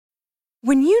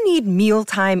When you need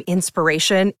mealtime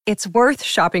inspiration, it's worth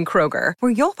shopping Kroger,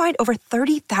 where you'll find over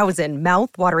 30,000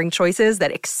 mouth-watering choices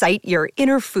that excite your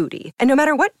inner foodie. And no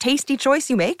matter what tasty choice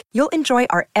you make, you'll enjoy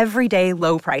our everyday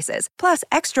low prices, plus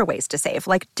extra ways to save,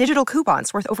 like digital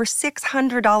coupons worth over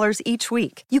 $600 each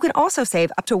week. You can also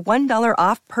save up to $1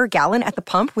 off per gallon at the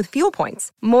pump with fuel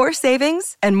points. More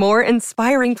savings and more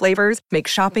inspiring flavors make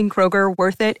shopping Kroger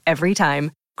worth it every time.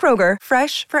 Kroger,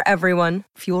 fresh for everyone.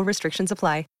 Fuel restrictions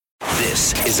apply.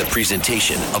 This is a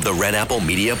presentation of the Red Apple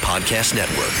Media Podcast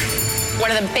Network. One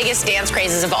of the biggest dance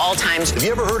crazes of all time. Have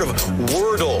you ever heard of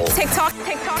Wordle? TikTok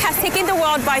has taken the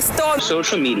world by storm.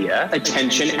 Social media,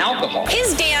 attention, alcohol.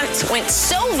 His dance went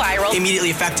so viral. Immediately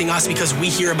affecting us because we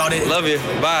hear about it. Love you.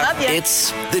 Bye. Love you.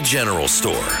 It's The General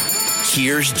Store.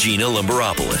 Here's Gina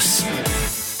Limberopoulos.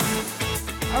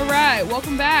 All right,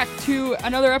 welcome back to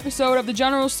another episode of The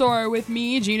General Store with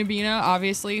me, Gina Bina,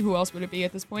 obviously. Who else would it be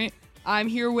at this point? I'm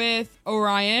here with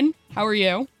Orion. How are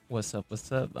you? What's up?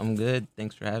 I'm good.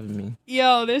 Thanks for having me.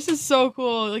 Yo, this is so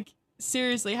cool. Like,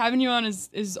 seriously, having you on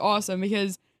is awesome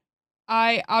because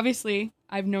I've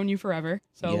known you forever.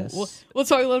 So yes. we'll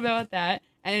talk a little bit about that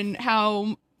and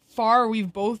how far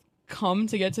we've both come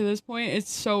to get to this point.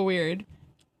 It's so weird.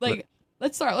 Like,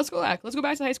 let's start. Let's go back. Let's go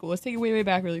back to high school. Let's take it way, way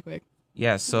back really quick.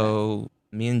 Yeah, so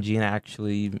me and Gina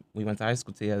actually, we went to high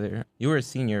school together. You were a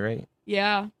senior, right?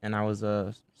 Yeah. And I was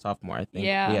a sophomore, I think.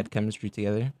 Yeah. We had chemistry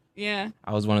together. Yeah.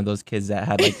 I was one of those kids that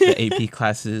had like the AP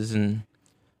classes and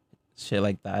shit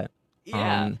like that.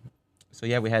 Yeah. So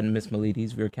yeah, we had Miss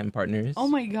Miledes. We were chem partners. Oh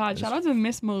my God! Shout out to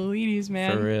Miss Miledes,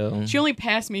 man. For real. She only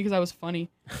passed me because I was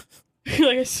funny.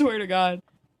 Like, I swear to God.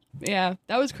 Yeah,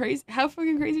 that was crazy. How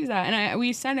fucking crazy is that? And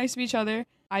we sat next to each other.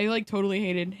 I like totally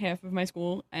hated half of my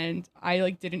school, and I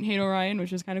like didn't hate Orion,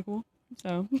 which is kind of cool.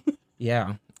 So.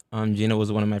 Yeah. Gina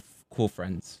was one of my cool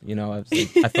friends. You know, I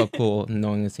felt cool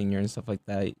knowing a senior and stuff like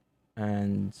that.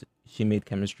 And she made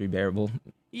chemistry bearable.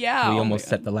 Yeah. We almost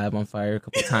set the lab on fire a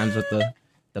couple times with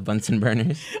the Bunsen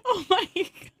burners. Oh my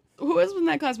God. Who was in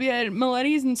that class? We had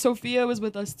Miledes and Sophia was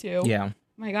with us too. Yeah. Oh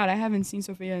my God, I haven't seen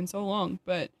Sophia in so long,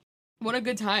 but what a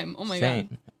good time. Oh my Same.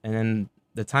 God. And then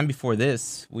the time before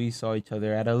this, we saw each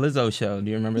other at a Lizzo show. Do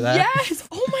you remember that? Yes.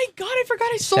 Oh my God, I forgot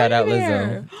I saw Shout you out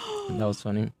there. Lizzo. That was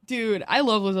funny. Dude, I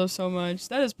love Lizzo so much.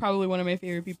 That is probably one of my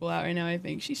favorite people out right now, I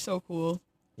think. She's so cool.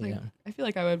 Like, Yeah. I feel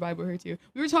like I would vibe with her too.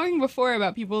 We were talking before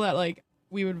about people that like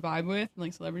we would vibe with,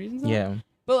 like celebrities and stuff. Yeah.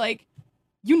 But like,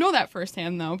 you know that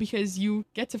firsthand though, because you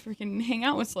get to freaking hang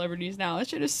out with celebrities now. That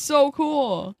shit is so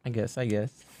cool. I guess.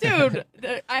 Dude,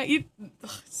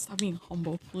 stop being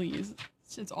humble, please.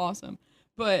 This shit's awesome.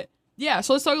 But yeah,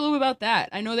 so let's talk a little bit about that.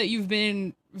 I know that you've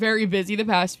been very busy the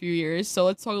past few years, so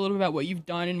let's talk a little bit about what you've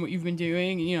done and what you've been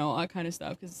doing, and, you know, all that kind of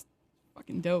stuff, because it's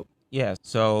fucking dope. Yeah.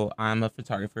 So I'm a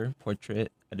photographer,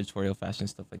 portrait, editorial, fashion,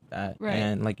 stuff like that. Right.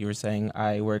 And like you were saying,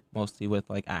 I work mostly with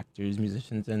like actors,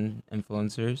 musicians, and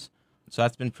influencers. So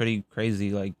that's been pretty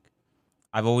crazy. Like,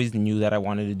 I've always knew that I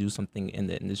wanted to do something in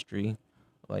the industry.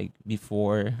 Like,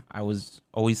 before, I was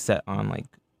always set on like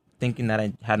thinking that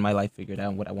I had my life figured out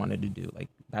and what I wanted to do. Like,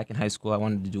 back in high school, I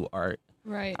wanted to do art.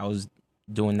 Right. I was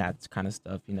doing that kind of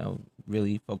stuff, you know,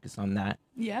 really focused on that.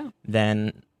 Yeah.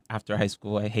 Then after high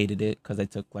school, I hated it because I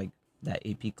took like that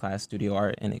AP class, studio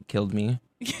art, and it killed me.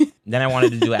 Then I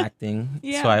wanted to do acting.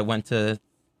 Yeah. So I went to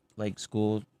like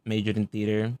school, majored in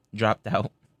theater, dropped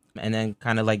out. And then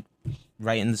kind of like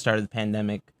right in the start of the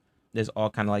pandemic, this all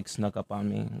kind of like snuck up on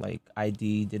me. Like,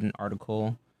 ID did an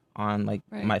article on like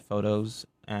my photos,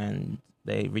 and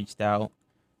they reached out.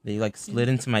 They like slid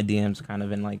into my DMs kind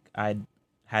of, and like I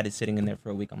had it sitting in there for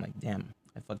a week. I'm like, damn,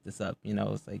 I fucked this up. You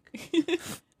know, it's like,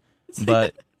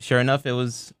 but sure enough, it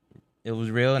was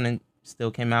real, and then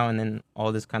still came out, and then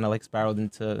all this kind of like spiraled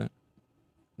into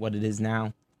what it is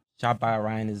now. Shot by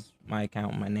Orion is my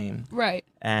account, my name. Right.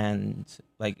 And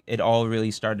like it all really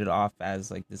started off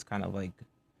as like this kind of like,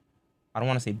 I don't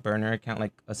want to say burner account,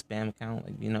 like a spam account,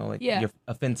 like, you know, like your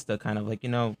a Finsta kind of like, you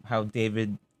know how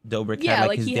David Dobrik had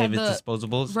like his David's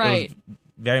Disposables. Right. It was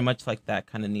very much like that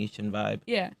kind of niche and vibe.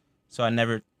 Yeah. So I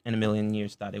never in a million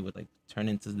years thought it would like turn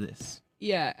into this.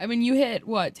 Yeah. I mean, you hit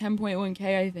what,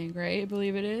 10.1K, I think, right? I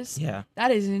believe it is. Yeah. That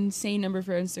is an insane number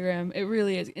for Instagram. It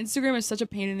really is. Instagram is such a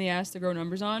pain in the ass to grow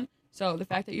numbers on. So the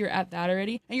fact that you're at that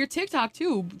already, and your TikTok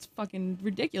too, it's fucking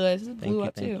ridiculous. It blew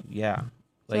up too. Yeah.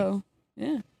 Like, so,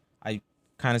 yeah. I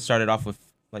kind of started off with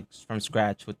like from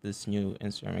scratch with this new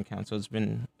Instagram account. So it's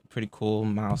been a pretty cool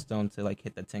milestone to like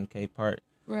hit the 10K part.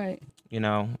 Right. You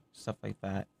know, stuff like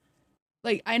that.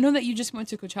 Like, I know that you just went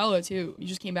to Coachella too. You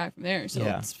just came back from there. So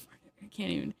yeah. I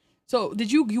can't even. So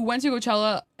did you went to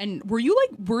Coachella and were you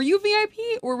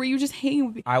VIP or were you just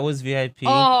hanging with? I was VIP.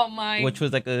 Oh my! Which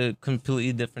was like a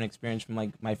completely different experience from like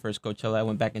my first Coachella. I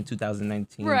went back in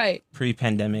 2019, right?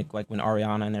 Pre-pandemic, like when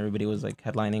Ariana and everybody was like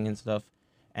headlining and stuff,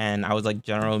 and I was like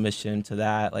general admission to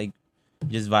that, like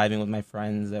just vibing with my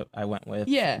friends that I went with.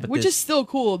 Yeah, but which is still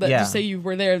cool that Yeah. to say you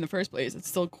were there in the first place. It's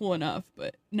still cool enough.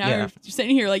 But now Yeah. you're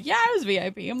sitting here like, yeah, I was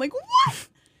VIP. I'm like, what?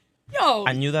 Yo.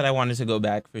 I knew that I wanted to go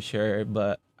back for sure,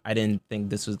 but I didn't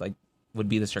think this was like would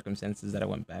be the circumstances that I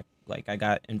went back. Like I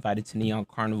got invited to Neon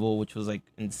Carnival, which was like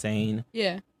insane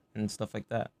Yeah. and stuff like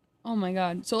that. Oh my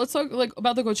god. So let's talk like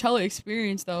about the Coachella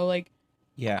experience though. Like,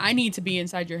 Yeah. I need to be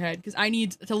inside your head because I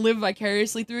need to live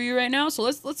vicariously through you right now. So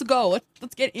let's go.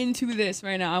 Let's get into this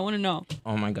right now. I want to know.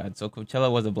 Oh my god. So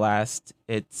Coachella was a blast.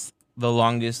 It's the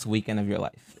longest weekend of your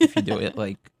life if you do it.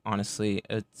 Like honestly,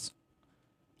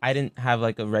 I didn't have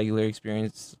like a regular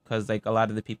experience because like a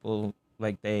lot of the people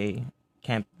like they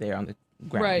camped there on the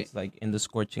grounds, Right. like in the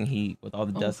scorching heat with all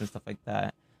the dust and stuff like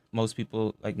that. Most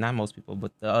people, like not most people,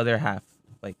 but the other half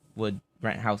like would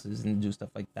rent houses and do stuff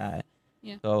like that.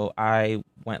 Yeah. So I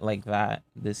went like that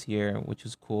this year, which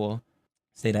was cool.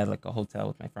 Stayed at like a hotel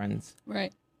with my friends.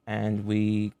 Right. And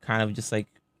we kind of just like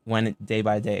went it day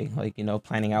by day, like, you know,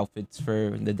 planning outfits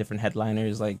for the different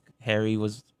headliners. Like Harry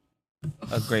was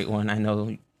a great one. I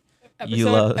know you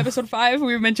love. Episode 5,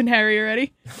 we mentioned Harry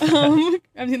already. I'm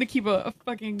gonna keep a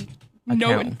fucking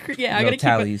note. Account. Yeah, I No gotta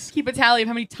tallies. keep a tally of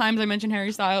how many times I mentioned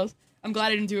Harry Styles. I'm glad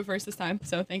I didn't do it first this time.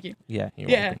 So thank you. Yeah, you're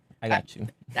Yeah. welcome. I got you.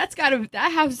 That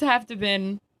has to have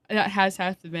been. I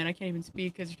can't even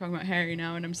speak because you're talking about Harry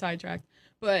now, and I'm sidetracked.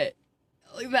 But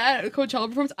like that Coachella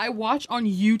performance, I watched on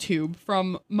YouTube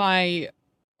from my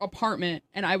apartment,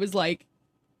 and I was like,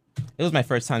 It was my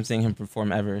first time seeing him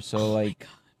perform ever, so oh my like god.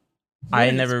 What I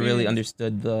an never really experience.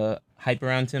 understood the hype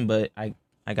around him, but I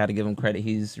got to give him credit.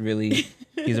 He's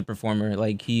a performer.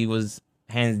 Like he was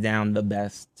hands down the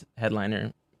best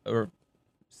headliner or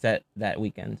set that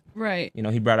weekend. Right. You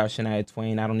know, he brought out Shania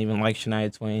Twain. I don't even like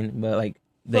Shania Twain, but like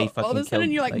they fucking all of a sudden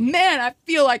killed, you're like, man, I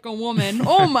feel like a woman.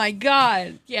 Oh my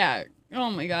god. Yeah.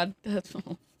 Oh my god. That's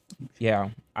yeah.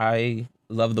 I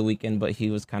love The Weeknd, but he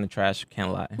was kind of trash.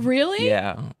 Can't lie. really.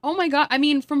 Yeah. Oh my god. I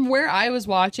mean, from where I was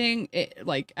watching it,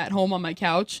 like at home on my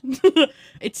couch,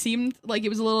 it seemed like it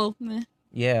was a little. Meh,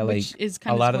 Yeah, like which is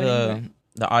kind a lot of disappointing,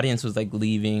 the audience was like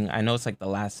leaving. I know it's like the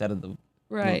last set of the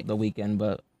right. the weekend,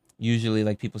 but usually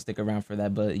like people stick around for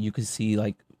that. But you could see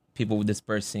like people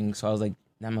dispersing, so I was like,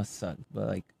 that must suck. But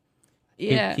like,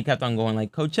 Yeah. he kept on going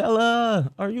like, Coachella,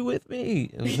 are you with me?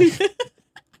 It was like,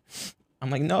 I'm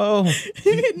like, no.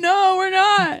 No, we're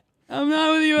not. I'm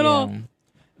not with you at all.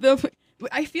 Yeah.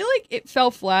 I feel like it fell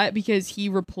flat because he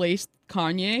replaced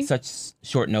Kanye. Such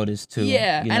short notice too.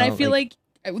 Yeah, you and I know, feel like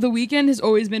The Weeknd has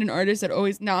always been an artist that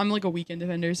always. Now I'm like a Weeknd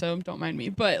defender, so don't mind me.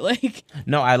 But like,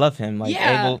 no, I love him. Like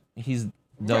Yeah. he's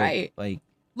dope. Right.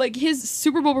 Like his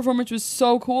Super Bowl performance was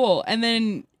so cool, and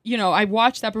then I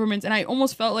watched that performance, and I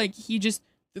almost felt like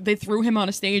they threw him on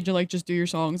a stage and like just do your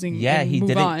songs and yeah, and he move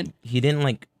didn't on. he didn't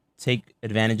like take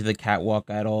advantage of the catwalk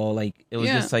at all. Like it was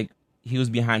Yeah. just like he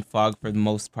was behind fog for the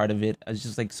most part of it. It's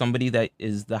just like somebody that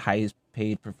is the highest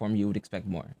paid performer, you would expect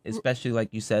more, especially like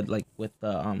you said, like with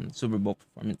the Super Bowl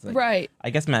performance. Like, Right. I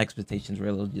guess my expectations were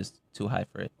a little just too high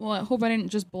for it. Well, I hope I didn't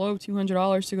just blow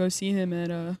 $200 to go see him at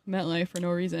MetLife for no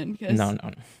reason. Because No.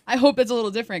 I hope it's a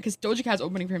little different because Doja Cat's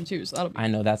opening for him too, so that'll be. I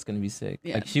know that's gonna be sick.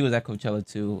 Yeah. Like she was at Coachella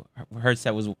too. Her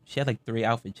set was she had like 3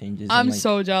 outfit changes. I'm and, like,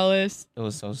 so jealous it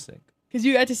was so sick. because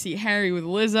you got to see Harry with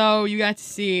Lizzo. You got to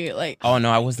see like. Oh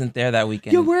no, I wasn't there that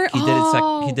weekend. You were? He did it.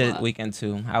 Oh. He did it weekend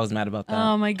too. I was mad about that.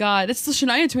 Oh my god, that's still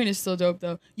Shania Twain is still dope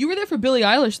though. You were there for Billie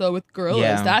Eilish though with Gorillaz.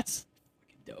 Yeah. That's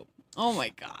fucking dope. Oh my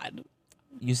god.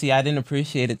 You see, I didn't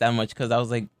appreciate it that much because I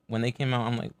was like, when they came out,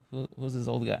 I'm like, who's this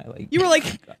old guy? Like You were like,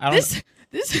 I don't-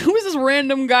 this who is this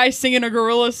random guy singing a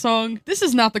Gorillaz song? This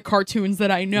is not the cartoons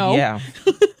that I know. Yeah.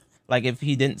 Like if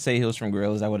he didn't say he was from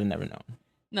Gorillaz, I would have never known.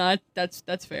 Nah, that's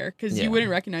fair because Yeah. you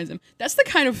wouldn't recognize him. That's the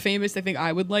kind of famous I think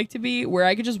I would like to be, where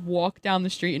I could just walk down the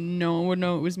street and no one would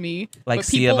know it was me. Like But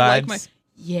Sia people like vibes?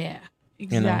 yeah,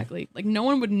 exactly. Like no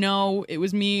one would know it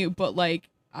was me, but like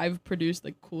I've produced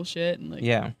like cool shit and like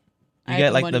Yeah. I You have get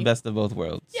the like money. the best of both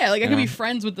worlds. Yeah, like I you could be know?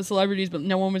 friends with the celebrities, but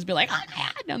no one would be like, oh my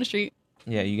god, down the street.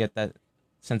 Yeah, you get that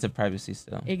sense of privacy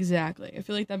still. Exactly. I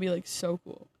feel like that'd be like so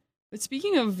cool. But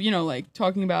speaking of, like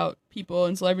talking about people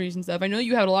and celebrities and stuff, I know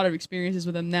you have a lot of experiences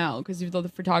with them now because of all the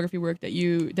photography work that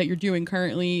you're doing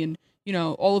currently and,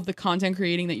 all of the content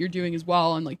creating that you're doing as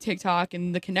well on like TikTok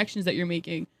and the connections that you're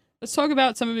making. Let's talk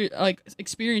about some of your like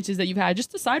experiences that you've had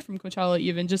just aside from Coachella,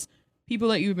 even just people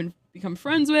that you've become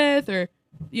friends with or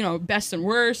best and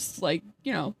worst? Like,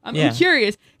 I'm Yeah.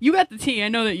 curious. You got the tea. I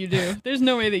know that you do. There's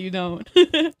no way that you don't.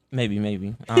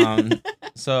 Maybe.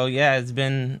 So yeah, it's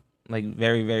been like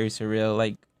very, very surreal.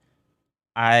 Like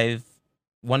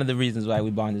one of the reasons why we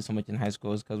bonded so much in high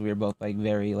school is because we were both like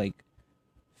very like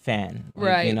fan. Like,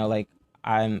 Right. Like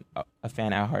I'm a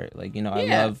fan at heart. Like, I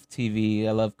Yeah. love TV,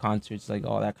 I love concerts, like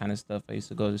all that kind of stuff. I used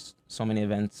to go to so many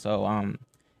events. So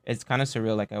it's kind of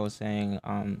surreal, like I was saying,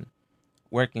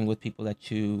 working with people that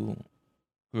you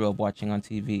grew up watching on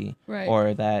TV, Right.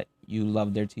 or that you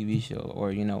love their TV show,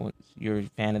 or you're a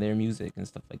fan of their music and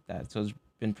stuff like that. So it's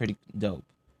been pretty dope.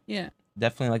 Yeah.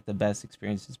 Definitely like the best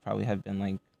experiences probably have been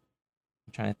like,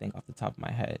 I'm trying to think off the top of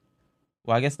my head.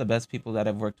 Well, I guess the best people that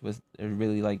I've worked with are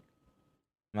really like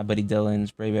my buddy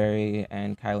Dylan, Sprayberry,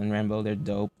 and Kylan Rambo. They're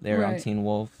dope. They're on Right. Teen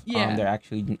Wolf. Yeah. They're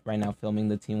actually right now filming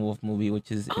the Teen Wolf movie,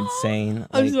 which is insane.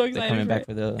 I'm Like, so excited they're coming for back it.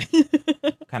 for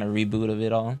the kind of reboot of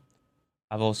it all.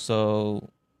 I've also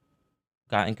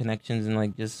gotten connections and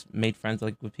like just made friends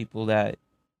like with people that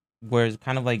were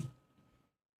kind of like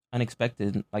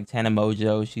unexpected. Like Tana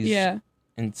Mojo, she's Yeah.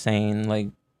 insane. Like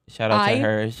shout out to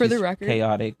her. She's for the record,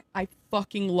 chaotic. I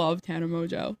fucking love Tana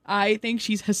Mojo. I think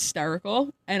she's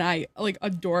hysterical, and I like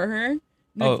adore her.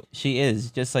 Like, Oh, she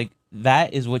is just like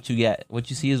that is what you get. What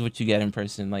you see is what you get in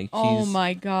person. Like oh she's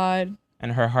my god.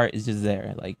 and her heart is just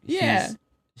there. Like Yeah.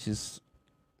 she's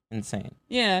insane.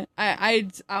 Yeah,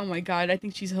 oh my god, I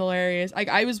think she's hilarious. Like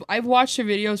I've watched her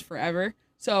videos forever.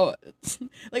 So,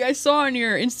 like I saw on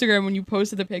your Instagram when you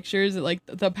posted the pictures, like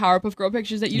the Powerpuff Girl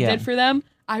pictures that you Yeah. did for them.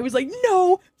 I was like,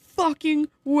 no fucking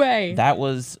way. That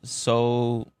was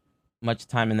so much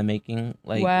time in the making.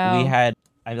 Like Wow.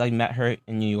 I like met her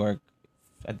in New York.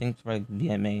 I think for like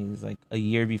VMAs, like a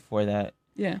year before that.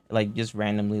 Yeah. Like just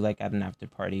randomly, like at an after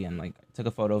party, and like took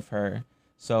a photo of her.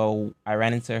 So I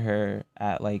ran into her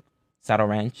at like Saddle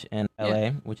Ranch in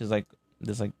LA, which is like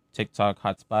this like TikTok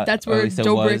hotspot. That's or at where least it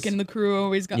Dobrik was. and the crew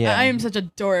always go. Yeah. I am such a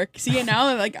dork. See, and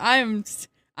now like I'm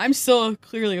still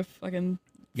clearly a fucking.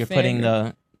 You're fan putting girl.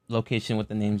 the location with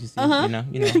the names you see. Uh-huh.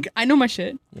 You know. I know my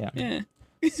shit. Yeah. Yeah.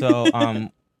 So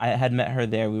I had met her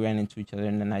there. We ran into each other,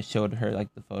 and then I showed her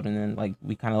like the photo, and then like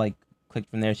we kind of like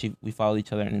clicked from there. We followed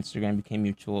each other on Instagram, became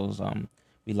mutuals.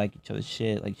 We like each other's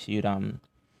shit. Like she would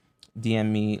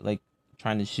DM me like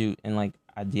trying to shoot, and like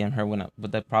I DM her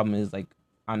but the problem is like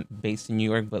I'm based in New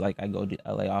York, but like I go to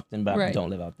LA often, but I Right. don't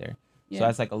live out there. Yeah. So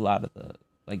that's like a lot of the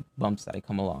like bumps that I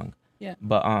come along. Yeah.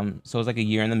 But so it was like a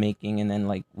year in the making, and then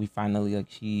like we finally like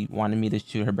she wanted me to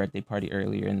shoot her birthday party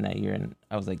earlier in that year, and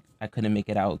I was like I couldn't make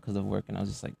it out because of work, and I was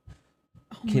just like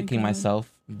Oh my kicking God.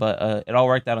 myself. But it all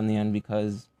worked out in the end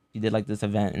because she did like this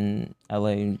event in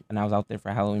LA, and I was out there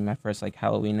for Halloween, my first like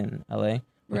Halloween in LA,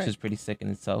 which Right. was pretty sick in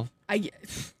itself. I can't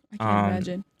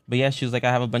imagine. But yeah, she was like,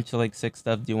 I have a bunch of like sick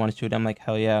stuff. Do you want to shoot? I'm like,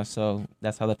 hell yeah. So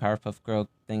that's how the Powerpuff Girl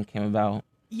thing came about.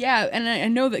 Yeah, and I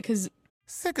know that because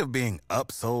Sick of being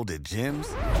upsold at gyms?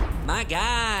 My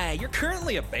guy, you're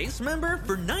currently a base member?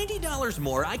 For $90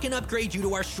 more, I can upgrade you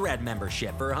to our Shred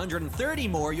membership. For $130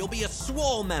 more, you'll be a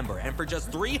Swole member. And for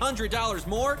just $300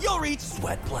 more, you'll reach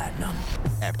Sweat Platinum.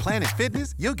 At Planet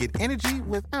Fitness, you'll get energy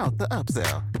without the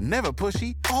upsell. Never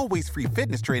pushy, always free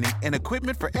fitness training and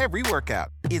equipment for every workout.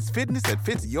 It's fitness that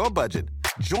fits your budget.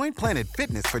 Join Planet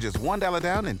Fitness for just $1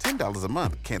 down and $10 a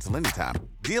month. Cancel anytime.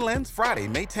 Deal ends Friday,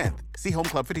 May 10th. See Home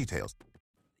Club for details.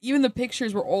 even the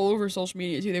pictures were all over social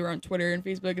media too. They were on Twitter and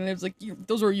Facebook, and it was like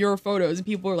those were your photos, and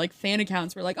people were like fan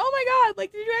accounts were like, "Oh my god,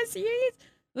 like did you guys see these?"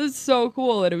 It was so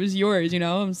cool that it was yours.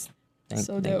 Thank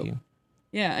dope. you.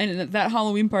 Yeah, and that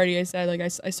Halloween party, I said like I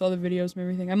saw the videos and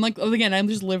everything. I'm like, again, I'm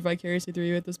just live vicariously through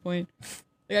you at this point.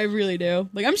 Like I really do.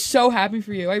 Like I'm so happy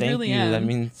for you. I Thank really you. am. That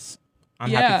means I'm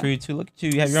Yeah. happy for you too. Look at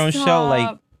you. You have your own show. Like,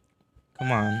 Stop.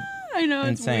 come on. I know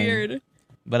Insane. it's weird.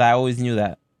 But I always knew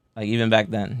that. Like even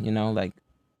back then, like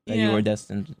that you Yeah. were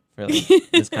destined for like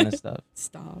this kind of stuff.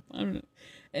 Stop. I don't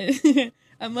know.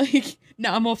 I'm like,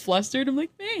 now I'm all flustered. I'm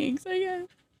like, thanks. I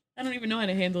don't even know how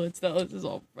to handle it still. This is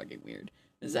all fucking weird.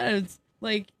 It's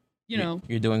like,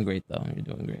 You're doing great though. You're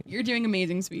doing great. You're doing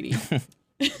amazing, sweetie.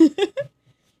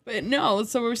 But no,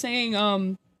 so we're saying,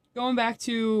 going back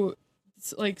to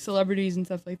like celebrities and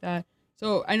stuff like that.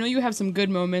 So I know you have some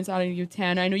good moments out of you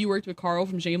 10. I know you worked with Carl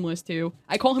from Shameless too.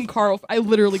 I call him Carl. I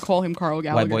literally call him Carl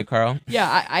Gallagher. White boy Carl. Yeah,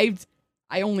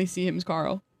 I only see him as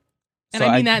Carl. And So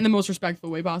I mean that in the most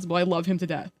respectful way possible. I love him to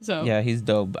death. So Yeah, he's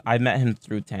dope. I met him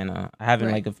through Tana. I haven't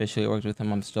Right. like officially worked with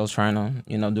him. I'm still trying to,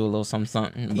 do a little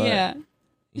something. But yeah,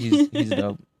 he's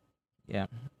dope. Yeah.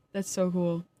 that's so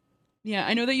cool. Yeah,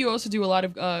 I know that you also do a lot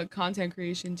of content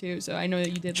creation too. So I know that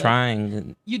you did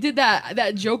Trying. You did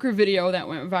that Joker video that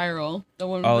went viral. The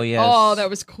one. Oh, yes. Oh, that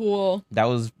was cool. That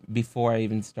was before I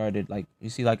even started. Like, you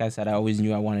see, like I said, I always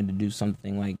knew I wanted to do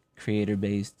something like creator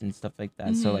based and stuff like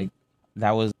that. So like,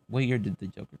 that was, what year did the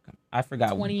Joker come? I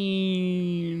forgot.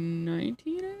 2019, I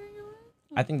think it was.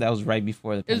 I think that was right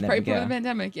before the pandemic. It was right before the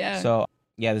pandemic, yeah. So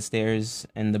yeah, the stairs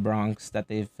in the Bronx that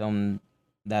they filmed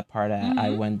that part at, I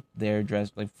went there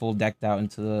dressed like full decked out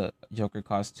into the Joker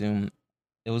costume.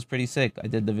 It was pretty sick. I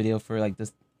did the video for like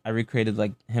this. I recreated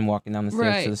like him walking down the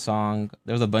stairs to the song.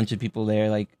 There was a bunch of people there,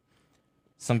 like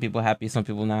some people happy, some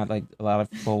people not. Like a lot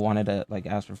of people wanted to like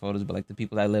ask for photos, but like the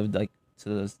people that lived like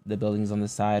to the buildings on the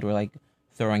side were like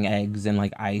throwing eggs and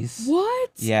like ice. What?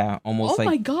 Yeah, almost Oh like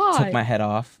my God. took my head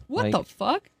off. What like, the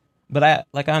fuck? But I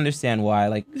understand why,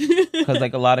 like, because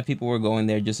like a lot of people were going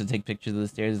there just to take pictures of the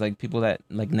stairs, like people that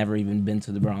like never even been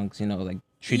to the Bronx, you know, like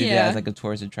treated it as like a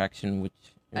tourist attraction, which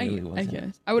it really wasn't. I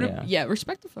guess I would have. Yeah,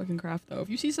 respect the fucking craft though. If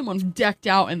you see someone decked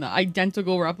out in the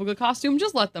identical replica costume,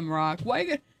 just let them rock.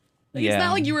 Why? Like it's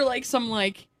not like you were like some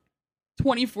like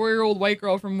 24-year-old white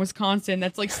girl from Wisconsin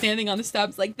that's like standing on the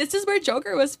steps like this is where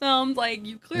Joker was filmed. Like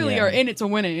you clearly are in it to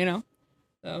win it, you know.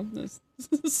 So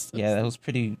yeah, that was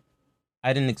pretty.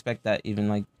 I didn't expect that even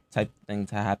like type of thing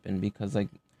to happen because like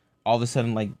all of a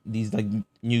sudden like these like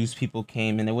news people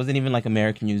came and it wasn't even like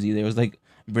American news either. It was like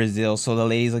Brazil. So the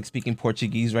lady's like speaking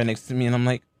Portuguese right next to me and I'm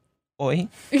like, oi,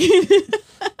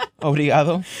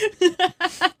 obrigado.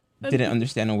 Didn't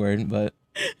understand a word, but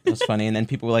it was funny. And then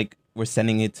people were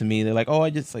sending it to me. They're like, oh, I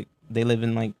just like they live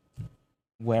in like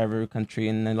wherever country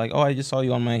and they're like, oh, I just saw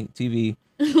you on my TV.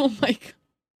 Oh my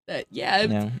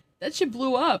God. That shit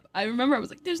blew up. I remember I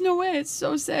was like, there's no way. It's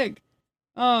so sick.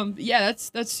 Yeah, that's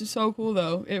just so cool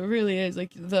though. It really is. Like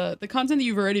the content that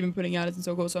you've already been putting out is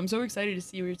so cool. So I'm so excited to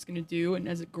see what it's gonna do and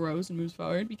as it grows and moves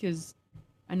forward because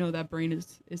I know that brain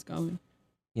is going.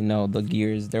 You know, the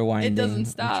gears, they're winding. It doesn't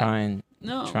stop. I'm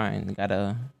No. trying.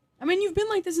 Gotta. I mean, you've been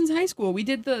like this since high school. We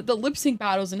did the lip sync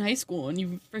battles in high school and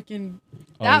you freaking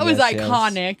that was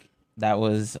iconic. Yes. That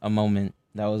was a moment.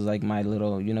 That was like my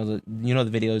little, you know the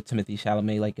video of Timothée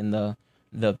Chalamet like in the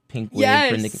pink wig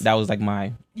for Nick. That was like my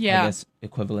I guess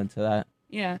equivalent to that.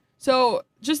 Yeah. So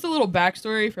just a little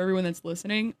backstory for everyone that's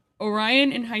listening.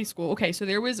 Orion in high school. Okay, so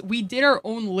we did our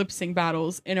own lip sync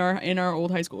battles in our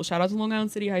old high school. Shout out to Long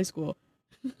Island City High School.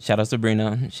 Shout out to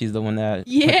Sabrina. She's the one that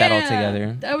put that all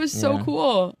together. That was so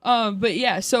cool. But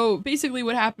yeah, so basically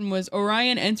what happened was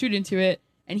Orion entered into it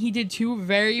and he did two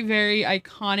very, very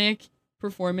iconic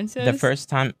performances. The first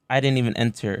time I didn't even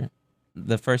enter.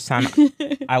 The first time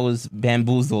I was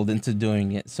bamboozled into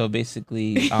doing it. So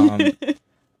basically,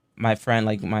 my friend,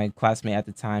 like my classmate at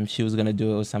the time, she was gonna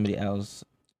do it with somebody else.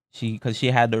 Because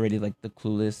she had already like the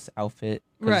Clueless outfit.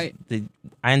 Right.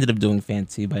 I ended up doing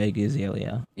Fancy by Iggy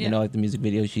Azalea. Yeah. You know, like the music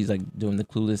video, she's like doing the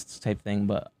Clueless type thing.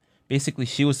 But basically,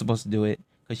 she was supposed to do it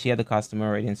because she had the costume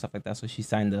already and stuff like that. So she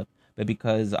signed up. But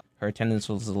because her attendance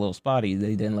was a little spotty,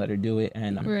 they didn't let her do it.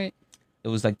 And it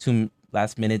was like too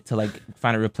last minute to like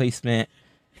find a replacement.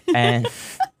 And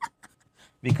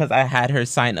because I had her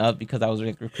sign up because I was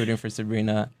like recruiting for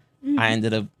Sabrina, I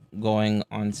ended up going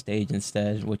on stage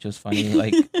instead, which was funny.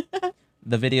 Like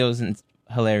the video is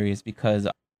hilarious because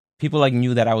people like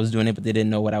knew that I was doing it, but they didn't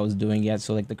know what I was doing yet.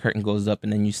 So like the curtain goes up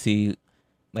and then you see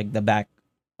like the back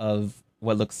of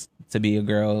what looks to be a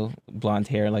girl, blonde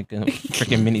hair, like a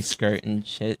freaking mini skirt and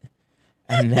shit.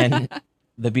 And then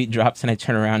the beat drops and I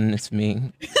turn around and it's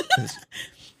me.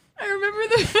 I remember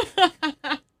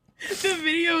the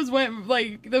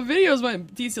videos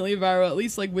went decently viral, at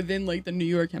least like within like the New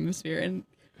York hemisphere, and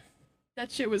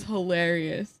that shit was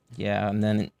hilarious. Yeah, and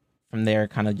then from there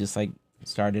kind of just like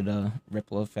started a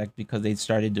ripple effect because they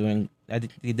started doing, I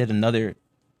think they did another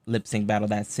lip sync battle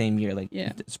that same year, like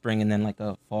spring and then like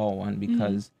a fall one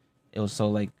because it was so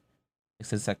like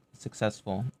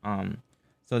successful.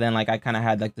 So then like I kind of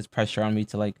had like this pressure on me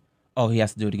to like, oh, he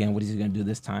has to do it again. What is he gonna do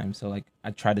this time? So like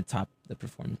I tried to top the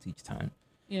performance each time.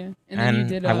 Yeah, and then you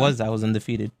did. I was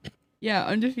undefeated. Yeah,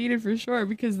 undefeated for sure.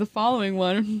 Because the following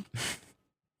one,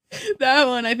 that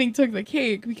one I think took the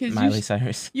cake because Miley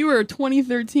Cyrus. You were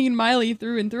 2013 Miley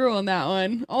through and through on that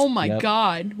one. Oh my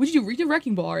God! What did you read?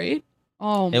 Wrecking Ball, right?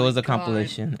 Oh, my it was a God.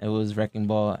 compilation. It was Wrecking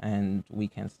Ball and We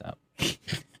Can't Stop.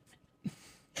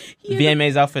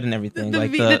 VMA's outfit and everything,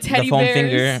 like the foam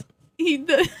finger.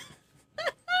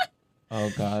 Oh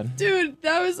God, dude,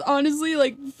 that was honestly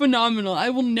like phenomenal. I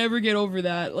will never get over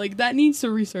that. Like that needs to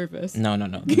resurface. No.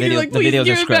 The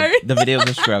videos are scrubbed. The videos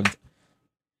are scrubbed.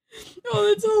 Oh,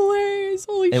 that's hilarious.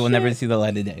 Holy shit. It will never see the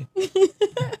light of day.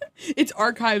 It's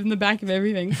archived in the back of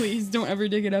everything. Please don't ever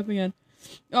dig it up again.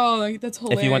 Oh, like, that's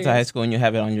hilarious. If you went to high school and you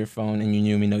have it on your phone and you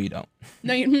knew me, no, you don't.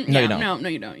 No, you don't. No,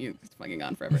 you don't. It's fucking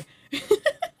gone forever.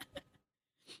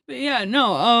 But yeah,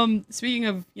 no. Speaking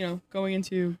of, going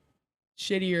into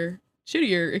shittier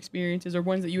experiences or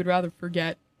ones that you would rather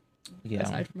forget,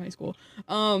 aside from high school.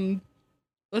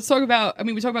 Let's talk about.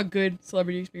 We talk about good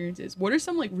celebrity experiences. What are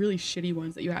some like really shitty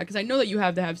ones that you had? Because I know that you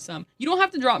have to have some. You don't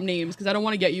have to drop names because I don't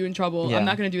want to get you in trouble. Yeah. I'm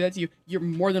not gonna do that to you. You're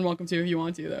more than welcome to if you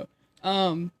want to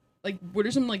though. Like, what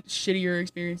are some like shittier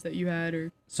experience that you had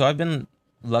or? So I've been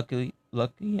lucky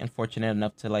and fortunate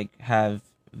enough to like have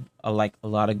a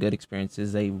lot of good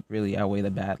experiences. They really outweigh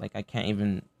the bad. Like I can't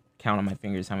even count on my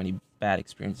fingers how many bad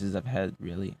experiences I've had.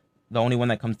 Really, the only one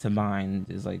that comes to mind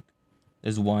is like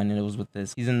there's one, and it was with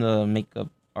this. He's in the makeup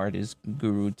artist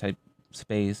guru type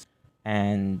space,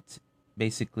 and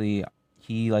basically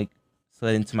he like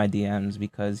slid into my DMs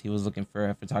because he was looking for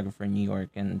a photographer in New York,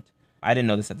 and I didn't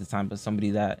know this at the time, but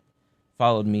somebody that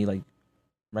followed me like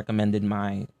recommended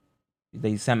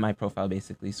they sent my profile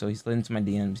basically. So he slid into my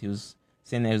DMs. He was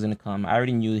saying that he was gonna come. I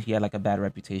already knew he had like a bad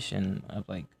reputation of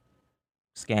like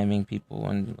scamming people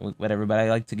and whatever, but I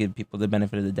like to give people the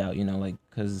benefit of the doubt, like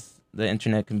because the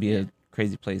internet can be a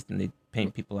crazy place and they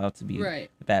paint people out to be the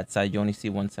bad side. You only see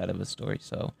one side of a story.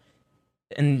 So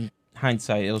in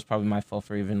hindsight, it was probably my fault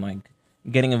for even like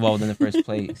getting involved in the first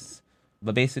place.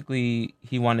 But basically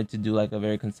he wanted to do like a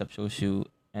very conceptual shoot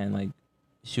and like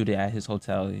shoot it at his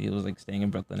hotel. He was like staying in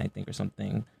Brooklyn, I think, or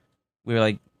something. We were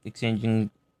like exchanging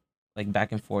like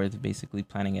back and forth, basically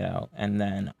planning it out. And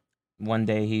then one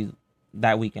day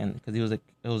that weekend, because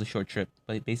it was a short trip,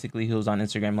 but basically he was on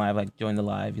Instagram Live, like joined the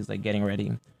live. He's like getting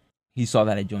ready. He saw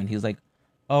that I joined. He was like,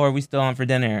 "Oh, are we still on for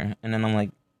dinner?" And then I'm like,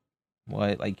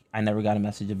 "What?" Like I never got a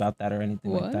message about that or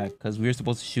anything like that, because we were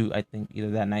supposed to shoot, I think, either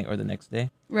that night or the next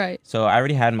day. Right. So I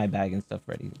already had my bag and stuff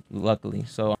ready, luckily.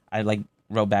 So I like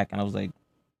wrote back and I was like,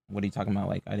 "What are you talking about?"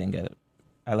 Like I didn't get it.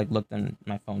 I like looked on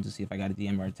my phone to see if I got a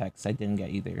DM or a text. I didn't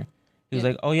get either. He was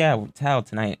like, "Oh yeah, tell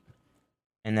tonight."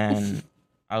 And then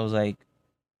I was like,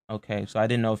 "Okay." So I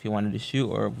didn't know if he wanted to shoot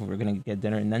or if we were gonna get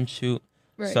dinner and then shoot.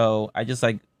 Right. So I just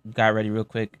like got ready real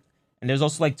quick. And there's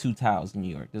also like two towels in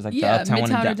New York. There's like the uptown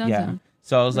one and downtown. Yeah.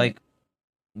 So I was like,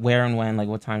 where and when, like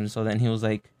what time? So then he was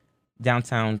like,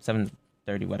 downtown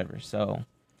 7:30, whatever. So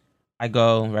I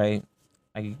go, right?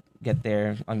 I get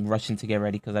there. I'm rushing to get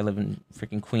ready because I live in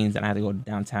freaking Queens and I had to go to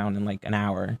downtown in like an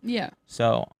hour. Yeah.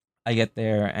 So I get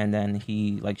there and then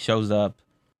he like shows up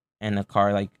in a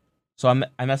car, like, so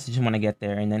I message him when I get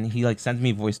there and then he like sends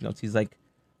me voice notes. He's like,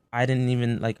 "I didn't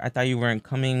even like, I thought you weren't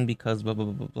coming because blah, blah,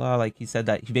 blah, blah, blah." Like he said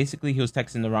that he was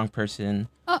texting the wrong person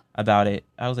about it.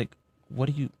 I was like, "What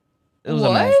are you?" It was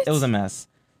a mess. It was a mess.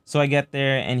 So I get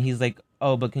there and he's like,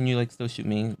 "Oh, but can you like still shoot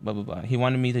me?" Blah, blah, blah. He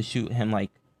wanted me to shoot him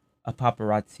like a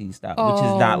paparazzi style, which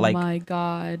is not like, oh my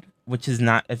God. Which is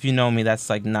not, if you know me, that's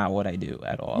like not what I do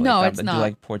at all. No, like, it's I not. do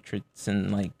like portraits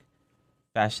and like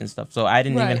fashion stuff. So I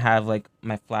didn't even have like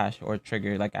my flash or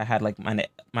trigger. Like I had like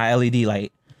my LED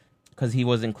light because he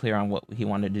wasn't clear on what he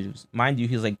wanted to do. Mind you,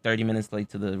 he's like 30 minutes late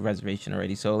to the reservation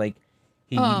already. So like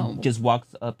he just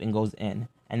walks up and goes in,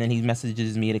 and then he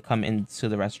messages me to come into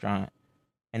the restaurant,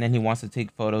 and then he wants to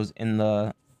take photos in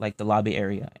the lobby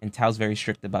area, and Tao's very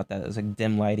strict about that. It's like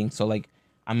dim lighting, so like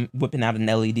I'm whipping out an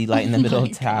LED light in the middle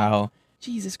of Tao.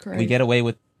 Jesus Christ. We get away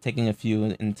with taking a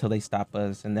few until they stop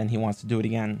us, and then he wants to do it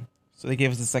again. So they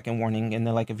gave us a second warning, and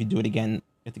they're like, if you do it again, you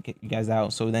have to get you guys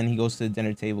out. So then he goes to the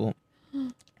dinner table.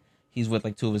 He's with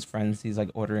like two of his friends. He's like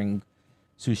ordering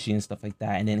sushi and stuff like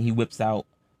that, and then he whips out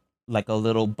like a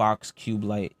little box cube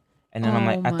light, and then I'm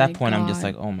like, at that point, I'm just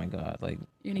like, oh my God, like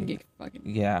you're gonna get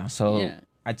fucking So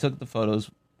I took the photos.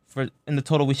 In the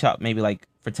total, we shot maybe like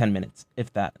for 10 minutes,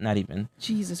 if that, not even.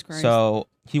 Jesus Christ. So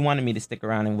he wanted me to stick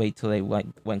around and wait till they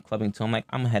went clubbing. So I'm like,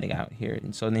 I'm heading out here.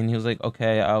 And so then he was like,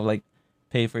 okay, I'll like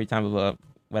pay for your time, blah, blah,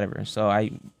 whatever. So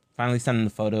I finally sent him the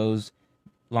photos.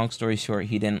 Long story short,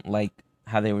 he didn't like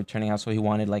how they were turning out. So he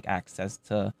wanted like access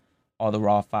to all the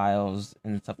raw files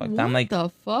and stuff like that. I'm like, what the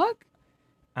fuck?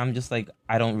 I'm just like,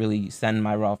 I don't really send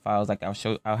my raw files. Like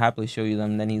I'll happily show you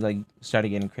them. Then he like started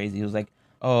getting crazy. He was like,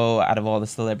 oh, out of all the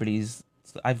celebrities,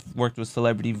 I've worked with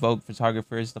celebrity Vogue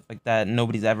photographers, stuff like that.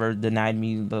 Nobody's ever denied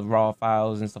me the raw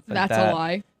files and stuff like that. That's a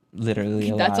lie. Literally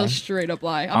a That's lie. a straight up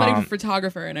lie. I'm not even a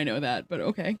photographer and I know that, but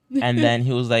okay. And then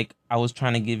he was like, I was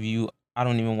trying to give you, I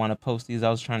don't even want to post these.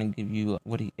 I was trying to give you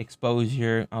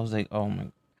exposure. I was like, oh my.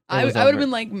 I would have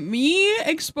been like, me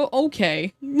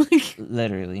okay.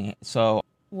 Literally. So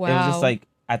wow. It was just like,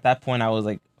 at that point I was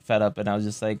like fed up and I was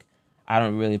just like, I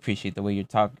don't really appreciate the way you're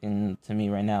talking to me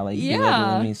right now. Like, Yeah.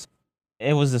 belittling me.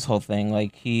 It was this whole thing.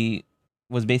 Like, he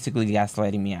was basically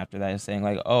gaslighting me after that, saying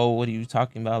like, "Oh, what are you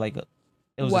talking about?" Like,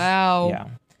 it was Wow. yeah.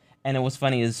 And it was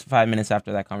funny is 5 minutes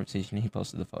after that conversation, he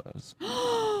posted the photos.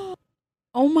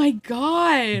 Oh my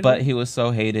god. But he was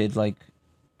so hated, like,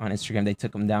 on Instagram, they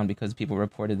took him down because people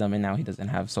reported them, and now he doesn't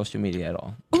have social media at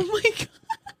all. Oh my god.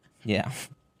 Yeah.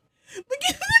 Look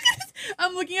at this.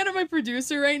 I'm looking at my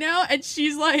producer right now, and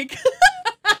she's like,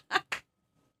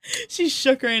 she's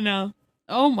shook right now.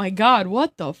 Oh my god,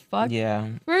 what the fuck? Yeah.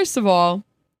 First of all,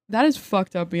 that is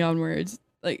fucked up beyond words.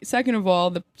 Like, second of all,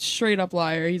 the straight up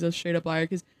liar. He's a straight up liar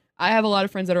because I have a lot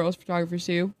of friends that are also photographers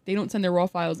too. They don't send their raw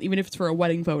files, even if it's for a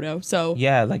wedding photo. So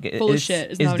yeah, like full of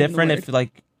shit. It's different if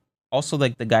like, also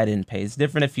like the guy didn't pay. It's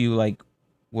different if you like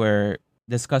were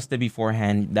discussed it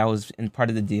beforehand. That was in part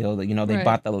of the deal. That, you know, they Right.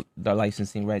 bought the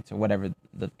licensing rights or whatever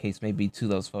the case may be to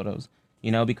those photos.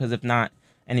 You know, because if not,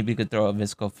 anybody could throw a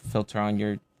visco filter on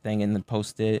your thing and then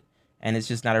post it, and it's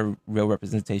just not a real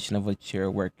representation of what your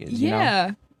work is. You know?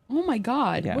 yeah. Oh my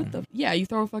god. Yeah. What the? Yeah, you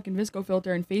throw a fucking visco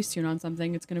filter and Facetune on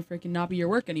something, it's gonna freaking not be your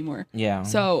work anymore. Yeah.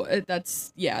 So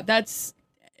that's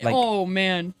Like- oh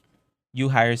man. You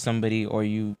hire somebody or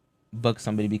you book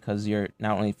somebody because you're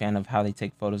not only a fan of how they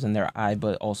take photos in their eye,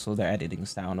 but also their editing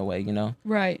style in a way, you know?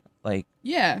 Right. Like,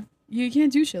 Yeah. You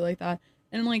can't do shit like that.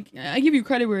 And like, I give you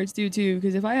credit where it's due too,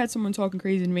 because if I had someone talking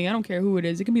crazy to me, I don't care who it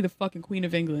is. It can be the fucking Queen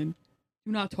of England.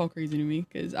 Do not talk crazy to me,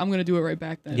 because I'm gonna do it right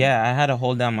back then. yeah, I had to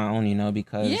hold down my own, you know,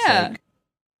 because Yeah. like,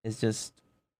 it's just,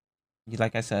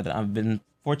 like I said, I've been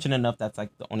fortunate enough that's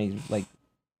like the only like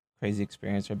crazy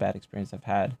experience or bad experience I've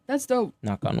had. That's dope.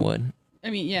 Knock on wood. I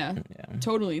mean, yeah. Yeah.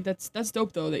 Totally. That's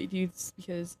dope though that you,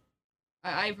 because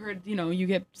I've heard, you know, you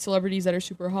get celebrities that are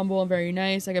super humble and very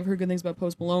nice. Like, I've heard good things about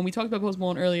Post Malone. We talked about Post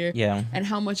Malone earlier. Yeah. And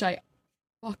how much I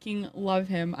fucking love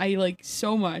him. I like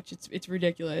so much. It's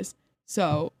ridiculous.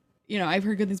 So, you know, I've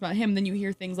heard good things about him. Then you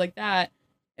hear things like that.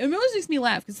 It always makes me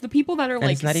laugh because the people that are And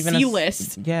like it's not even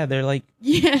C-list. Yeah, they're like,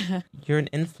 Yeah. you're an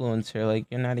influencer. Like,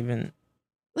 you're not even.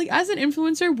 Like, as an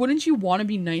influencer, wouldn't you want to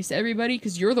be nice to everybody?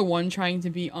 Because you're the one trying to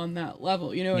be on that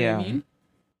level. You know what Yeah. I mean?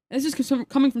 And it's just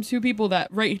coming from two people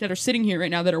that are sitting here right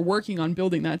now that are working on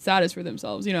building that status for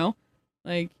themselves, you know?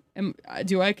 Like,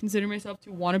 do I consider myself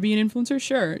to want to be an influencer?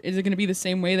 Sure. Is it going to be the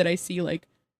same way that I see, like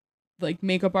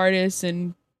makeup artists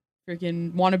and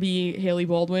freaking wannabe Hailey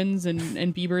Baldwins and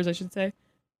Biebers, I should say?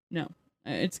 No.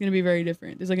 It's going to be very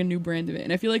different. There's, like, a new brand of it.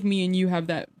 And I feel like me and you have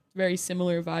that very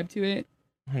similar vibe to it.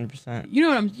 100%. You know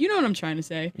what I'm trying to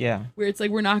say? Yeah. Where it's like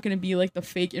we're not going to be like the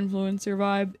fake influencer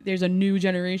vibe. There's a new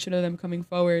generation of them coming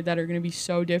forward that are going to be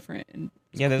so different and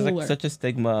Yeah, there's cooler. like such a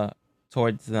stigma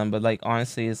towards them, but like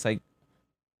honestly, it's like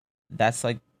that's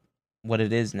like what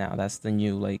it is now. That's the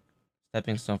new like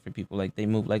stepping stone for people. Like they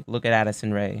move. Like look at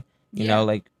Addison Rae. You know,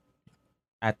 like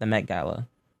at the Met Gala.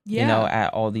 Yeah. You know,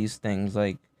 at all these things.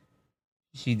 Like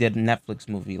she did a Netflix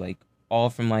movie. Like all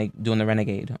from like doing the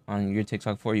Renegade on your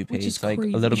TikTok For You Which page. is Like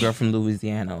crazy. a little girl from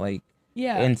Louisiana. Like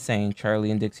Yeah. insane.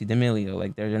 Charlie and Dixie D'Amelio.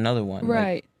 Like there's another one. Like,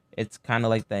 Right. it's kind of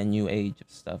like that new age of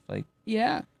stuff. Like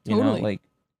Yeah. you Totally. know, like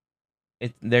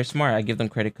they're smart. I give them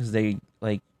credit because they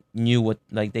like knew what,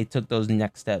 like they took those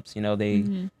next steps. You know, they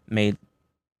Mhm. made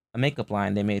a makeup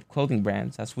line, they made clothing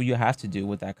brands. That's what you have to do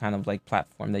with that kind of like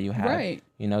platform that you have. Right.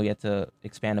 You know, you have to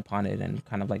expand upon it and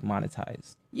kind of like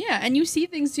monetize. Yeah, and you see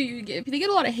things too. They get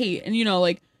a lot of hate, and you know,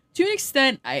 like to an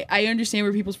extent, I understand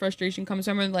where people's frustration comes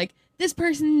from. And like, this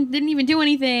person didn't even do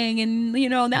anything, and you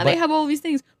know, now they But- have all these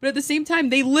things. But at the same time,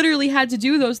 they literally had to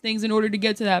do those things in order to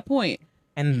get to that point.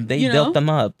 And they You know? built them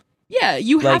up. Yeah,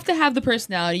 you have Like- to have the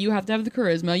personality, you have to have the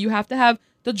charisma, you have to have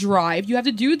the drive, you have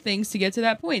to do things to get to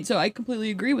that point. So I completely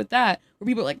agree with that. Where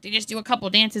people are like, they just do a couple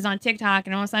dances on TikTok,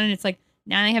 and all of a sudden it's like,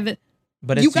 now they have it.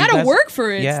 But You it's gotta guys- work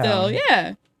for it yeah. still.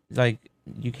 Yeah. Like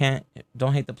you can't,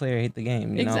 don't hate the player, hate the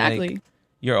game. You know? Exactly. Like,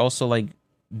 you're also like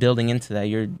building into that.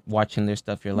 You're watching their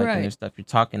stuff, you're liking Right. their stuff, you're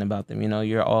talking about them. You know,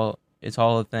 it's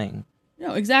all a thing.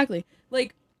 No, exactly.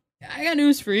 Like, I got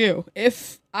news for you.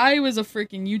 If I was a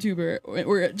freaking YouTuber,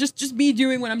 or just me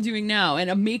doing what I'm doing now, and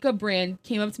a makeup brand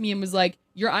came up to me and was like,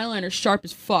 "Your eyeliner's sharp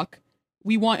as fuck.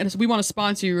 We want to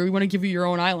sponsor you, or we want to give you your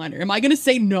own eyeliner." Am I gonna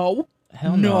say no?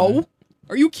 Hell no.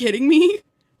 Are you kidding me?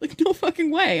 Like, no fucking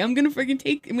way. I'm gonna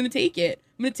take it. I'm gonna take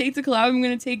the collab. I'm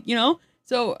gonna take, you know.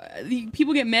 So the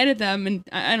people get mad at them, and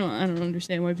I don't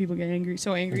understand why people get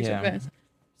so angry Yeah. so fast.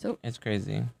 So It's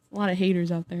crazy. a lot of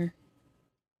haters out there.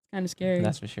 Kind of scary.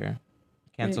 That's for sure.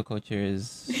 Cancel Right. culture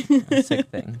is a sick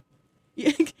thing.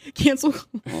 Yeah, cancel.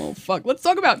 Oh fuck! Let's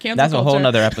talk about cancel. That's culture. a whole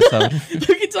nother episode.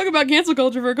 We can talk about cancel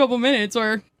culture for a couple minutes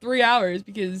or 3 hours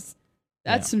because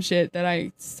That's some shit that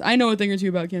I know a thing or two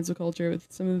about cancel culture with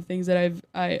some of the things that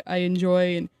I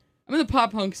enjoy, and I'm in the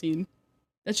pop punk scene.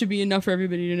 That should be enough for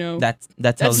everybody to know. That's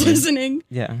listening.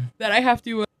 Yeah. That I have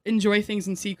to enjoy things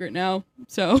in secret now.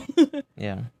 So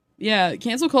Yeah. Yeah,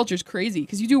 cancel culture is crazy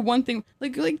because you do one thing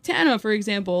like Tana, for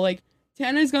example. Like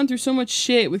Tana has gone through so much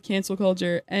shit with cancel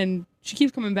culture, and she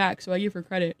keeps coming back. So I give her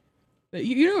credit. But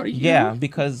you know,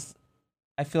 because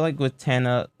I feel like with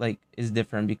Tana, like, is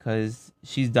different because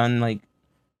she's done like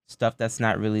stuff that's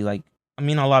not really like. I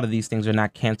mean, a lot of these things are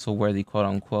not cancel worthy, quote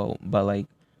unquote. But like,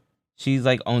 she's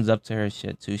like owns up to her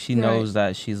shit too. She knows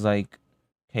that she's like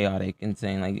chaotic,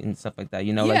 insane, like, and stuff like that.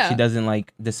 You know, like she doesn't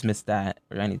like dismiss that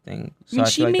or anything. So I mean, I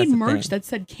she feel like made that's the merch thing. that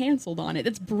said canceled on it.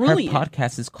 That's brilliant. Her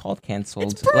podcast is called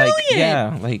Canceled. It's brilliant. Like,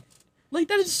 yeah, like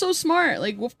that is so smart.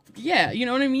 Like, well, yeah, you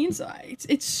know what I mean. So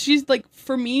she's like,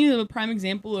 for me, the prime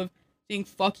example of saying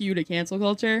fuck you to cancel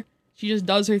culture. She just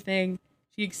does her thing.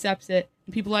 She accepts it.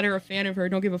 And people that are a fan of her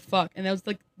don't give a fuck. And that was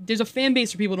like, there's a fan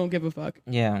base where people don't give a fuck.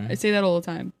 Yeah. I say that all the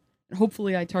time. And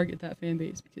hopefully I target that fan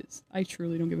base because I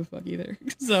truly don't give a fuck either.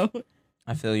 So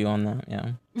I feel you on that.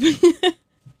 Yeah.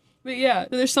 But yeah,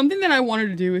 there's something that I wanted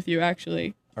to do with you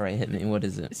actually. All right, hit me. What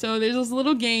is it? So there's this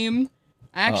little game.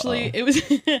 Actually, it was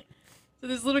so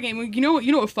this little game. You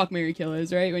know what fuck, marry, kill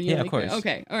is, right? When you of course.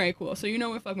 Okay, all right, cool. So you know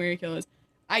what fuck, marry, kill is.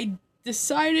 I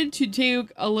decided to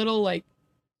take a little like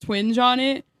twinge on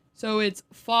it. So it's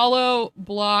follow,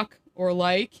 block, or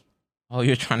like. Oh,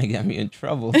 you're trying to get me in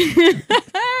trouble.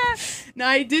 Now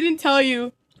I didn't tell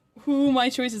you who my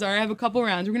choices are. I have a couple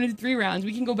rounds. We're gonna do 3 rounds.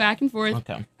 We can go back and forth.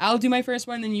 Okay. I'll do my first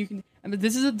one, then you can. But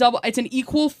this is a double. It's an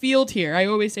equal field here. I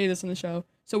always say this on the show.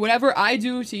 So whatever I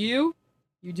do to you,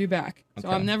 you do back. So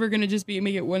Okay. I'm never gonna just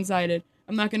make it one-sided.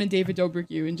 I'm not gonna David Dobrik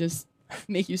you and just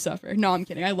make you suffer. No, I'm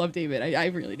kidding. I love David. I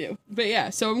really do. But yeah,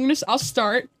 so I'll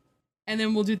start, and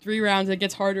then we'll do 3 rounds. It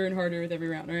gets harder and harder with every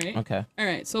round. All right. Okay. All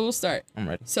right. So we'll start. I'm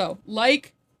ready. So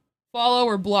like, follow,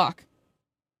 or block.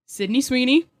 Sydney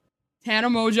Sweeney, Tana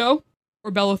Mojo,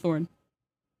 or Bella Thorne.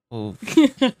 Ooh.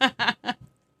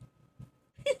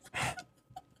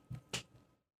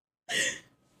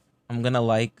 I'm gonna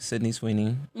like Sydney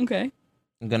Sweeney. Okay.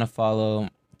 I'm gonna follow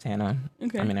Tana.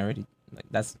 Okay. I mean, I already like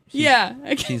that's. Yeah.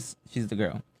 Okay. She's the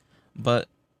girl, but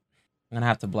I'm gonna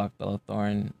have to block Bella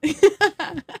Thorne.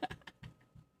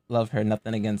 Love her,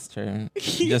 nothing against her.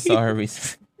 Just saw her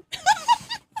recently.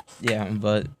 Yeah,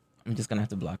 but I'm just gonna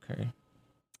have to block her.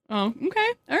 Oh, okay.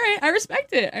 All right. I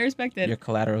respect it. Your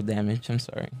collateral damage. I'm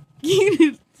sorry.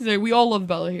 Sorry, we all love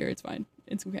Bella here. It's fine.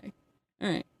 It's okay. All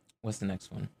right. What's the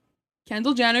next one?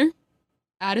 Kendall Jenner,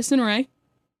 Addison Rae,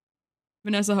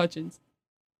 Vanessa Hudgens.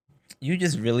 You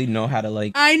just really know how to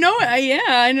like. I know it. Yeah,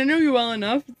 I know you well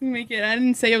enough to make it. I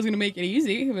didn't say I was gonna make it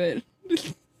easy, but.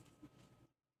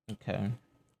 Okay.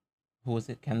 Who was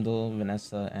it? Kendall,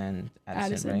 Vanessa, and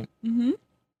Addison. Right? Mm-hmm.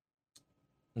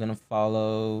 I'm gonna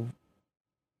follow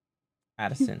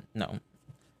Addison. No.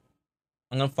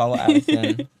 I'm gonna follow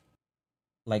Addison,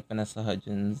 like Vanessa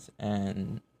Hudgens,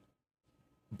 and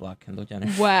block Kendall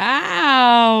Jenner.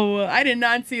 Wow. I did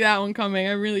not see that one coming.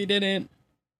 I really didn't.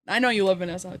 I know you love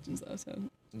Vanessa Hudgens, though, so.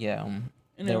 Yeah.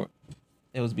 I know.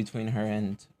 It was between her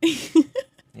and.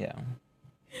 Yeah.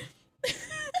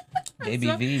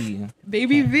 Baby V.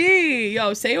 Baby V.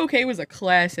 Yo, Say Okay was a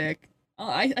classic.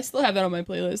 I still have that on my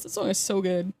playlist. That song is so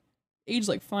good. Aged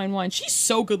like fine wine. She's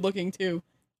so good looking, too.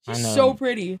 She's so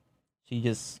pretty. She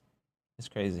just. It's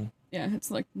crazy. Yeah,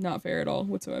 it's like not fair at all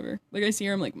whatsoever. Like I see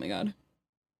her, I'm like, oh my god.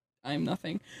 I'm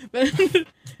nothing. But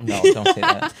No, don't say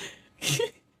that.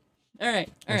 All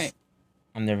right.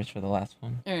 I'm nervous for the last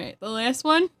one. All right. The last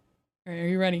one. All right, are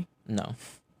you ready? No.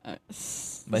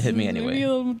 But hit me anyway.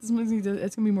 It's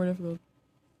gonna be more difficult.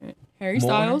 All right. Harry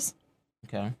Styles.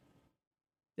 Okay.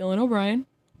 Dylan O'Brien.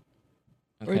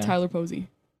 Or Okay. Tyler Posey.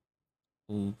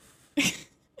 Oof.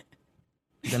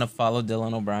 Gonna follow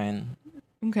Dylan O'Brien.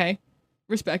 Okay.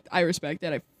 Respect. I respect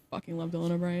that. I fucking love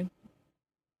Dylan O'Brien.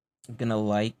 Gonna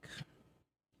like.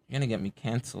 You're gonna get me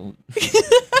canceled. We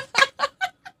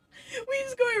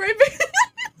just going right back.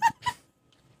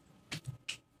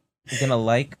 I'm gonna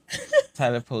like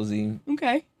Tyler Posey.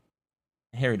 Okay.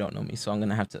 Harry don't know me, so I'm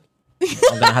gonna have to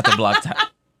block Tyler.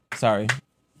 Sorry.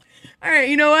 All right,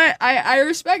 you know what? I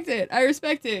respect it.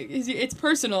 It's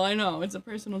personal. I know it's a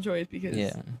personal choice because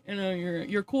you know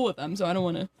you're cool with them, so I don't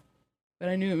want to. But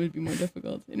I knew it would be more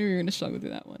difficult. I knew you were gonna struggle through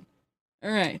that one.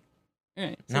 All right.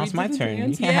 So now it's we my did the turn.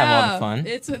 dance. You can't have all the fun.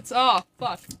 It's oh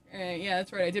fuck. All right, yeah,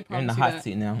 that's right. I did You're in promise the you hot that.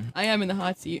 seat now. I am in the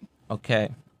hot seat. Okay.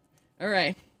 All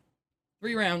right.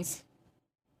 3 rounds.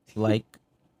 Like,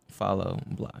 follow,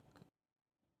 block.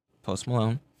 Post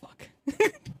Malone. Fuck.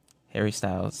 Harry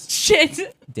Styles.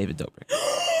 Shit. David Dobrik.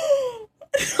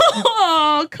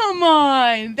 Oh, come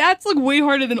on. That's like way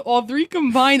harder than all three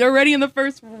combined already in the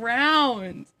first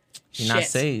round. You're not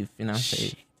safe. You're not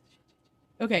safe.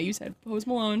 Okay, you said Post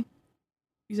Malone.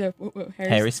 You said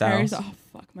Harry Styles. Oh,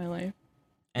 fuck my life.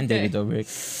 And David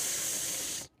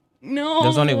Dobrik. No.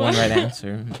 There's only one right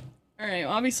answer. All right,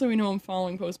 obviously we know I'm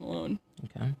following Post Malone.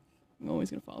 Okay. I'm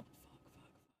always going to follow.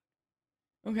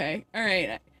 Okay, all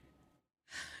right.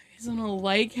 He's going to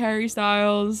like Harry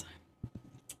Styles.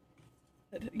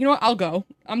 You know what? I'll go.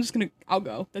 I'll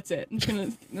go. That's it. I'm just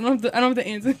gonna. I don't have to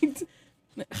answer. You're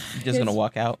just gonna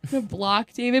walk out. I'm gonna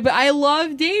block David, but I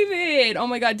love David. Oh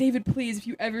my God, David! Please, if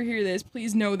you ever hear this,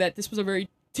 please know that this was a very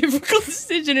difficult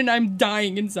decision, and I'm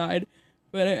dying inside.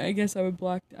 But I guess I would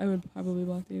probably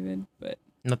block David. But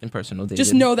nothing personal, David.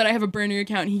 just know that I have a brand new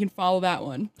account, and he can follow that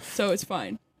one, so it's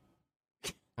fine.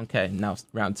 Okay, now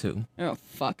round 2. Oh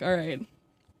fuck! All right.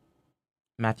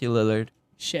 Matthew Lillard.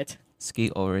 Shit.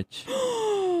 Skeet Ulrich.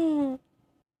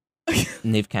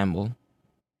 Neve Campbell.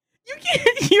 You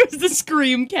can't use the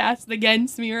scream cast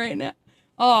against me right now.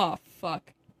 Oh,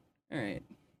 fuck. All right.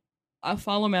 I'll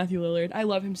follow Matthew Lillard. I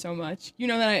love him so much. You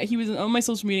know that he was on my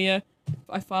social media.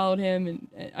 I followed him, and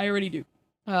I already do.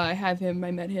 I have him.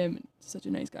 I met him. Such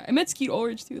a nice guy. I met Skeet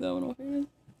Ulrich, too, though, in all fairness.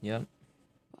 Yep.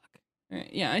 Fuck. All right.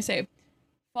 Yeah, I say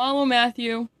follow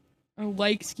Matthew. I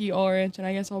like Skeet Ulrich, and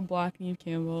I guess I'll block Neve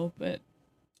Campbell, but...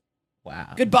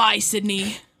 Wow. Goodbye,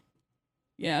 Sydney.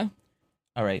 Yeah.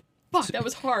 All right. Fuck, that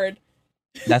was hard.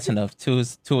 That's enough. Two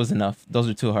is enough. Those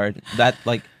are too hard. That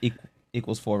like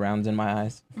equals 4 rounds in my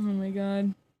eyes. Oh my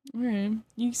God. All right.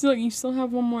 You still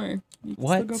have one more. You can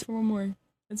still go for one more.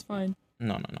 It's fine.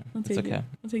 No. It's okay.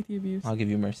 I'll take the abuse. I'll give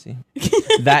you mercy.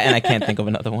 That and I can't think of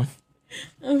another one.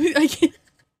 I can't.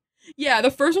 Yeah,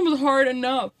 the first one was hard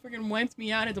enough. Freaking wiped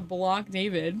me out. I had to block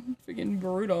David. Freaking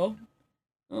brutal.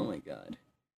 Oh my God.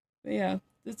 But yeah,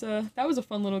 that was a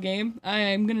fun little game.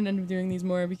 I'm gonna end up doing these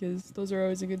more because those are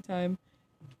always a good time.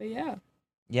 But yeah.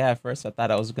 Yeah, at first I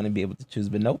thought I was gonna be able to choose,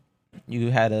 but nope.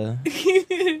 You had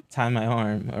to tie my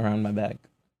arm around my back.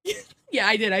 Yeah,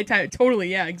 I did. I tied it totally.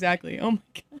 Yeah, exactly. Oh my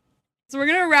God. So we're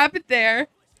gonna wrap it there.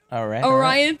 All right.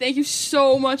 Orion, thank you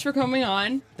so much for coming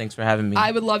on. Thanks for having me.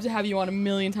 I would love to have you on a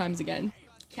million times again.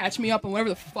 Catch me up on whatever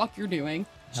the fuck you're doing.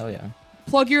 Hell yeah.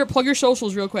 Plug your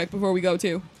socials real quick before we go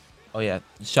too. Oh yeah,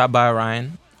 Shot by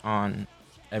Orion on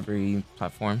every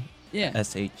platform. Yeah.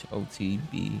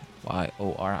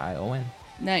 SHOTBYORION.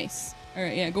 Nice. All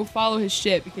right, yeah, go follow his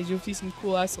shit because you'll see some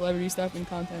cool ass celebrity stuff and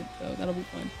content. So that'll be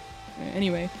fun. All right,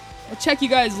 anyway, I'll check you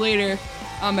guys later.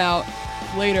 I'm out.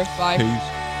 Later. Bye. Peace.